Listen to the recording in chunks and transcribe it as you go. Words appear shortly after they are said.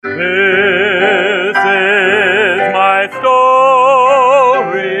This is my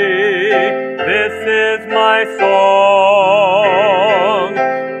story, this is my song,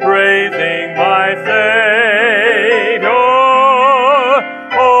 praising my Savior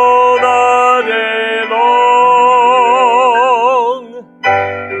all the day long.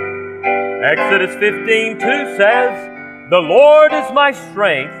 Exodus 15:2 says, "The Lord is my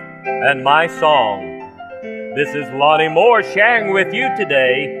strength and my song." This is Lonnie Moore sharing with you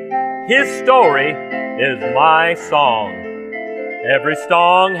today. His story is my song. Every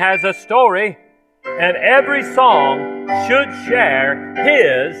song has a story, and every song should share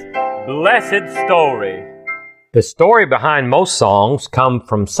his blessed story. The story behind most songs come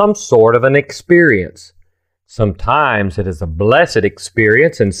from some sort of an experience. Sometimes it is a blessed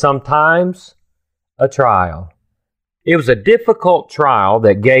experience, and sometimes a trial. It was a difficult trial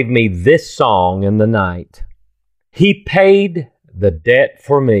that gave me this song in the night. He paid the debt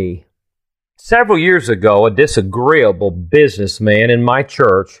for me. Several years ago, a disagreeable businessman in my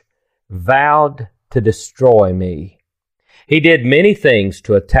church vowed to destroy me. He did many things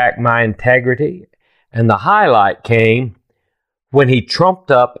to attack my integrity, and the highlight came when he trumped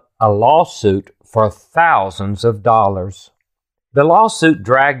up a lawsuit for thousands of dollars. The lawsuit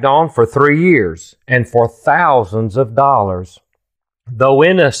dragged on for 3 years and for thousands of dollars. Though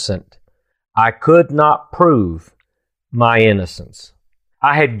innocent, I could not prove my innocence.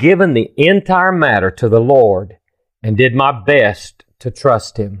 I had given the entire matter to the Lord and did my best to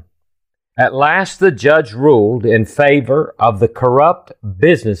trust Him. At last the judge ruled in favor of the corrupt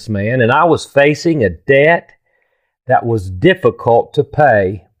businessman, and I was facing a debt that was difficult to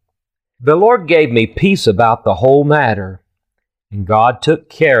pay. The Lord gave me peace about the whole matter, and God took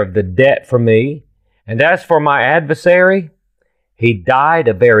care of the debt for me. And as for my adversary, he died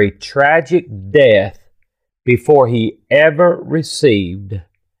a very tragic death before he ever received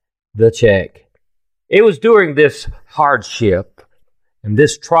the check. It was during this hardship and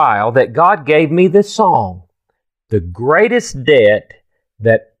this trial that God gave me this song. The greatest debt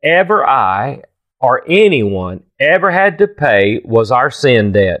that ever I or anyone ever had to pay was our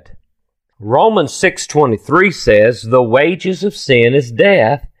sin debt. Romans 6:23 says, "The wages of sin is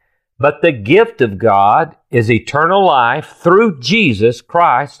death, but the gift of God is eternal life through Jesus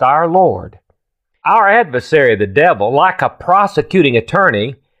Christ our Lord." Our adversary, the devil, like a prosecuting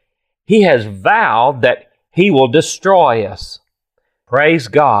attorney, he has vowed that he will destroy us. Praise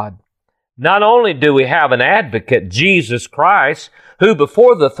God. Not only do we have an advocate, Jesus Christ, who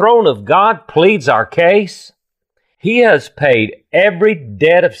before the throne of God pleads our case, he has paid every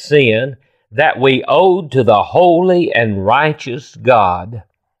debt of sin that we owed to the holy and righteous God.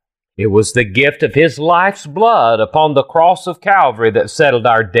 It was the gift of His life's blood upon the cross of Calvary that settled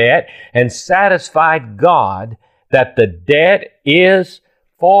our debt and satisfied God that the debt is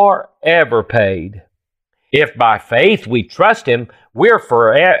forever paid. If by faith we trust Him, we're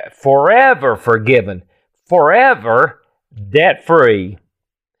forever forgiven, forever debt-free.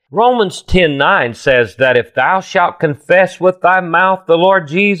 Romans 10:9 says that if thou shalt confess with thy mouth the Lord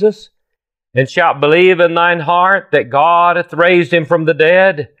Jesus, and shalt believe in thine heart that God hath raised Him from the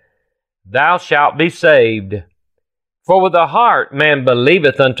dead, thou shalt be saved. For with the heart man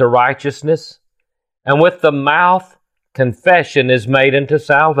believeth unto righteousness, and with the mouth confession is made unto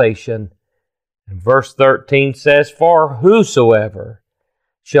salvation. And verse 13 says, "For whosoever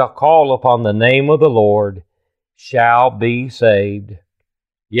shall call upon the name of the Lord shall be saved."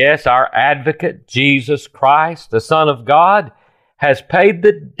 Yes, our advocate, Jesus Christ, the Son of God, has paid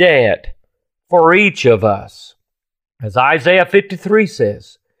the debt for each of us. As Isaiah 53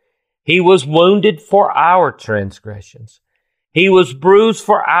 says, He was wounded for our transgressions. He was bruised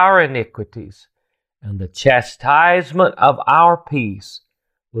for our iniquities. And the chastisement of our peace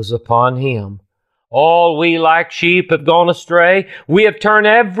was upon Him. All we like sheep have gone astray. We have turned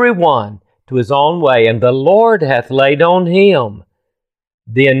every one to his own way. And the Lord hath laid on Him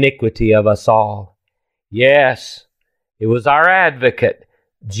the iniquity of us all. Yes, it was our advocate,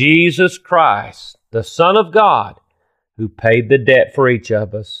 Jesus Christ, the Son of God, who paid the debt for each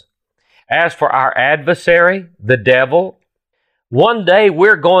of us. As for our adversary, the devil, one day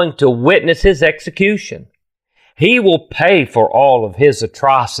we're going to witness his execution. He will pay for all of his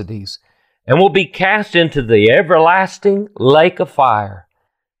atrocities and will be cast into the everlasting lake of fire.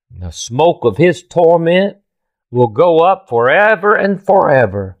 And the smoke of his torment will go up forever and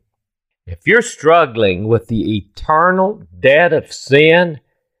forever. If you're struggling with the eternal debt of sin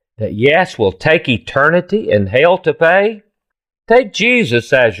that, yes, will take eternity in hell to pay, take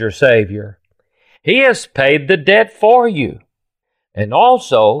Jesus as your Savior. He has paid the debt for you and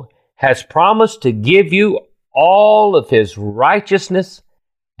also has promised to give you all of His righteousness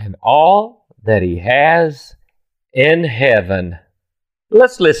and all that He has in heaven.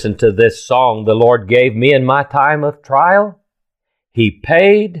 Let's listen to this song the Lord gave me in my time of trial. He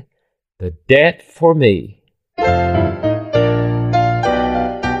paid the debt for me.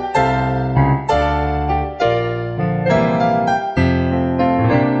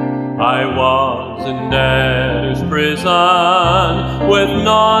 I was in debtor's prison, with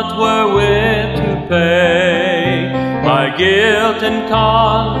naught wherewith to pay. My guilt and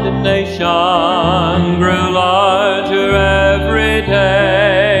condemnation grew larger every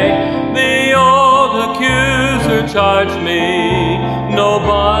day. The old accuser charged me, no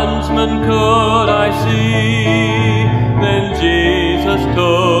bondsman could I see. Then Jesus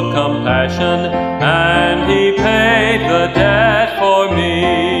took compassion, and He paid the debt for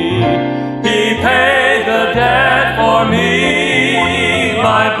me. He paid the debt for me,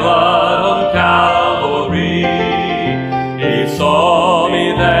 my blood on Calvary. He saw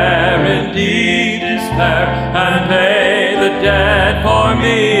me there in deep despair, and paid the debt for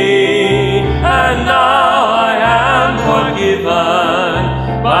me. And now I am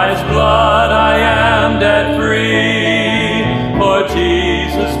forgiven, by His blood I am debt free. For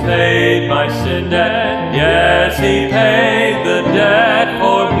Jesus paid my sin debt, yes, He paid the debt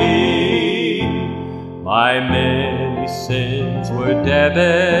for me. My many sins were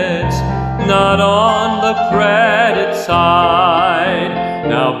debits, not on the credit side,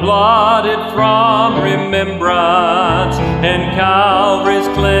 now blotted from remembrance in Calvary's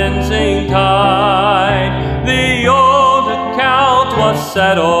cleansing tide. The old account was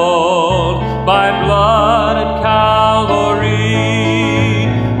settled by blood at Calvary,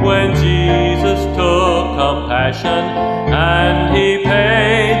 when Jesus took compassion and He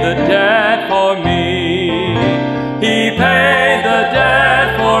paid the debt for me. He paid the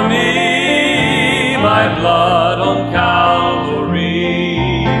debt for me, my blood on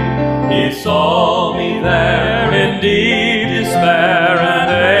Calvary. He saw me there in deep despair, and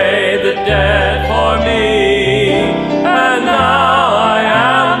paid the debt for me. And now I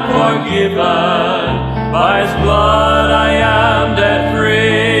am forgiven, by His blood I am debt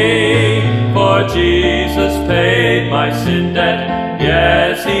free. For Jesus paid my sin debt,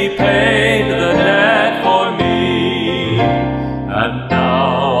 yes, He paid the debt for me. And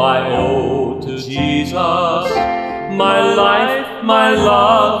now I owe to Jesus my life, my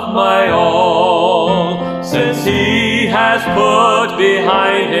love, my all, since He has put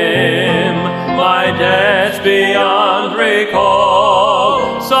behind Him my debts beyond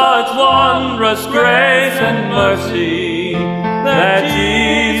recall. Such wondrous grace and mercy, that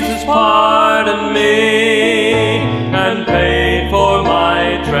Jesus pardoned me, and paid for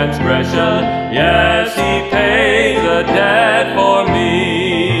my transgression, yes, He paid the debt for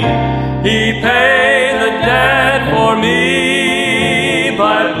me. He paid the debt for me,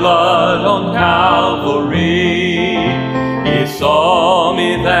 by blood on Calvary. He saw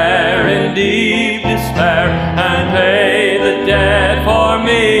me there in deep despair, and paid the debt for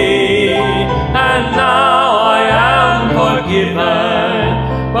me. And now I am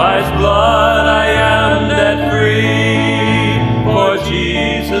forgiven, by His blood I am debt free. For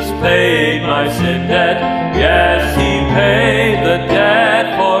Jesus paid my sin debt, yes, He paid the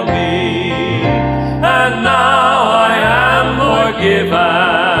debt for me. And now I am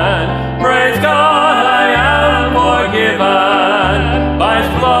forgiven, praise God, I am forgiven. By His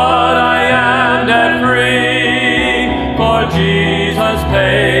blood I am debt free. For Jesus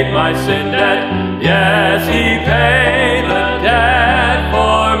paid my sin debt, yes, He paid the debt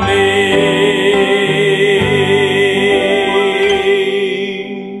for me.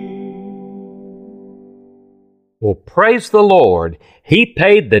 Well, praise the Lord. He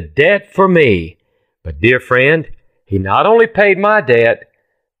paid the debt for me. But dear friend, He not only paid my debt,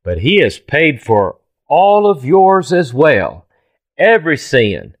 but He has paid for all of yours as well. Every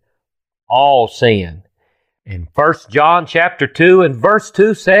sin, all sin. In 1 John chapter 2 and verse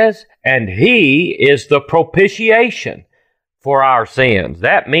 2 says, and He is the propitiation for our sins.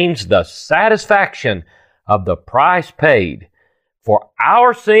 That means the satisfaction of the price paid for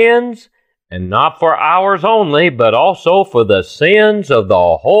our sins, and not for ours only, but also for the sins of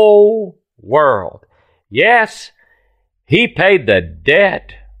the whole world. Yes, He paid the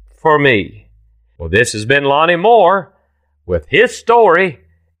debt for me. Well, this has been Lonnie Moore with His Story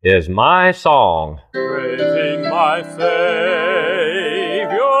is My Song. Praising my Savior.